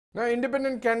Now,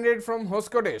 independent candidate from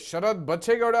Hoskote Sharath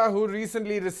Bache Gowda, who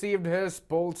recently received his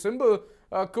poll symbol,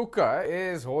 a cooker,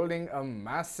 is holding a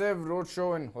massive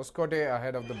roadshow in Hoskote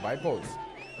ahead of the by-polls.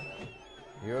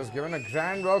 He was given a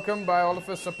grand welcome by all of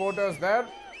his supporters there.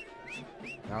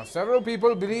 Now, several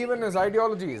people believe in his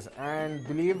ideologies and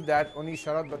believe that only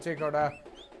Sharath Bache Gowda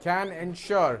can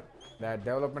ensure that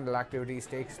developmental activities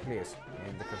takes place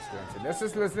in the constituency. Let's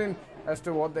just listen as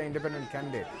to what the independent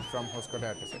candidate from Hoskote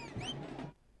had to say.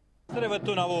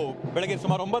 ಇವತ್ತು ನಾವು ಬೆಳಗ್ಗೆ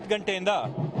ಸುಮಾರು 9 ಗಂಟೆಯಿಂದ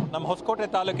ನಮ್ಮ ಹೊಸಕೋಟೆ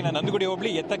ತಾಲೂಕಿನ ನಂದಗುಡಿ ಹೋಬಳಿ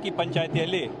ಎತ್ತಕ್ಕಿ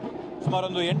ಪಂಚಾಯಿತಿಯಲ್ಲಿ ಸುಮಾರು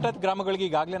ಒಂದು 8 ಗ್ರಾಮಗಳಿಗೆ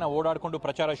ಈಗಾಗಲೇ ನಾವು ಓಡಾಡಿಕೊಂಡು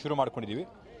ಪ್ರಚಾರ ಶುರು ಮಾಡ್ಕೊಂಡಿದ್ದೀವಿ.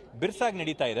 ಬಿರ್ಸಾಗಿ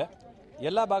ನಡೀತಾ ಇದೆ.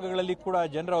 ಎಲ್ಲ ಭಾಗಗಳಲ್ಲಿ ಕೂಡ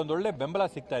ಜನರ ಒಂದು ಒಳ್ಳೆ ಬೆಂಬಲ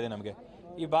ಸಿಗ್ತಾ ಇದೆ ನಮಗೆ.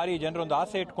 ಈ ಬಾರಿ ಜನರು ಒಂದು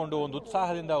ಆಸೆ ಇಟ್ಕೊಂಡು ಒಂದು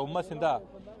ಉತ್ಸಾಹದಿಂದ ಹುಮ್ಮಸ್ಸಿಂದ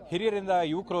ಹಿರಿಯರಿಂದ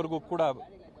ಯುವಕರವರೆಗೂ ಕೂಡ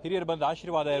ಹಿರಿಯರು ಬಂದ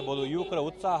ಆಶೀರ್ವಾದ ಇರ್ಬೋದು, ಯುವಕರ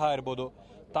ಉತ್ಸಾಹ ಇರ್ಬೋದು,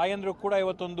 ತಾಯಂದ್ರು ಕೂಡ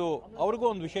ಇವತ್ತೊಂದು ಅವ್ರಿಗೂ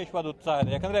ಒಂದು ವಿಶೇಷವಾದ ಉತ್ಸಾಹ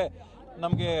ಇದೆ. ಯಾಕಂದರೆ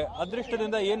ನಮಗೆ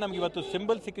ಅದೃಷ್ಟದಿಂದ ಏನು ನಮ್ಗೆ ಇವತ್ತು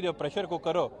ಸಿಂಬಲ್ ಸಿಕ್ಕಿದೆಯೋ ಪ್ರೆಷರ್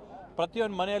ಕುಕ್ಕರು,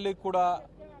 ಪ್ರತಿಯೊಂದು ಮನೆಯಲ್ಲಿ ಕೂಡ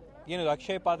ಏನು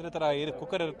ಅಕ್ಷಯ ಪಾತ್ರೆ ಥರ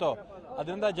ಕುಕ್ಕರ್ ಇರುತ್ತೋ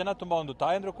ಅದರಿಂದ ಜನ ತುಂಬ ಒಂದು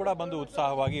ತಾಯಂದ್ರು ಕೂಡ ಬಂದು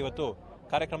ಉತ್ಸಾಹವಾಗಿ ಇವತ್ತು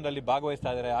ಕಾರ್ಯಕ್ರಮದಲ್ಲಿ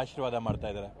ಭಾಗವಹಿಸ್ತಾ ಇದ್ದಾರೆ, ಆಶೀರ್ವಾದ ಮಾಡ್ತಾ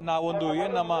ಇದ್ದಾರೆ. ನಾವೊಂದು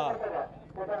ಏನು ನಮ್ಮ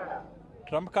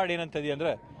ಟ್ರಂಪ್ ಕಾರ್ಡ್ ಏನಂತಿದೆ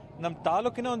ಅಂದರೆ ನಮ್ಮ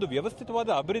ತಾಲೂಕಿನ ಒಂದು ವ್ಯವಸ್ಥಿತವಾದ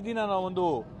ಅಭಿವೃದ್ಧಿನ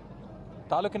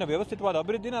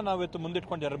ನಾವು ಇವತ್ತು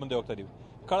ಮುಂದಿಟ್ಕೊಂಡು ಜನರ ಮುಂದೆ ಹೋಗ್ತಾ ಇದೀವಿ.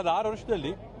 ಕಳೆದ 6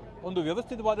 ವರ್ಷದಲ್ಲಿ ಒಂದು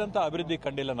ವ್ಯವಸ್ಥಿತವಾದಂಥ ಅಭಿವೃದ್ಧಿ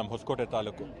ಕಂಡಿಲ್ಲ ನಮ್ಮ ಹೊಸಕೋಟೆ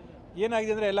ತಾಲೂಕು.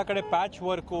 ಏನಾಗಿದೆ ಅಂದರೆ ಎಲ್ಲ ಕಡೆ ಪ್ಯಾಚ್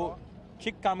ವರ್ಕು,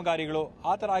 ಚಿಕ್ಕ ಕಾಮಗಾರಿಗಳು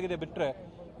ಆ ಥರ ಆಗಿದೆ ಬಿಟ್ಟರೆ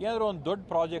ಏನಾದರೂ ಒಂದು ದೊಡ್ಡ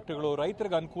ಪ್ರಾಜೆಕ್ಟ್ಗಳು,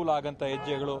 ರೈತರಿಗೆ ಅನುಕೂಲ ಆಗೋಂಥ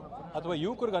ಹೆಜ್ಜೆಗಳು ಅಥವಾ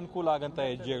ಯುವಕರಿಗೆ ಅನುಕೂಲ ಆಗೋಂಥ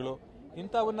ಹೆಜ್ಜೆಗಳು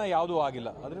ಇಂಥವನ್ನ ಯಾವುದೂ ಆಗಿಲ್ಲ.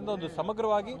 ಅದರಿಂದ ಒಂದು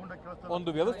ಸಮಗ್ರವಾಗಿ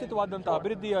ಒಂದು ವ್ಯವಸ್ಥಿತವಾದಂಥ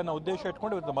ಅಭಿವೃದ್ಧಿಯನ್ನು ಉದ್ದೇಶ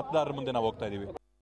ಇಟ್ಕೊಂಡು ಇವತ್ತು ಮತದಾರರ ಮುಂದೆ ನಾವು ಹೋಗ್ತಾ ಇದ್ದೀವಿ.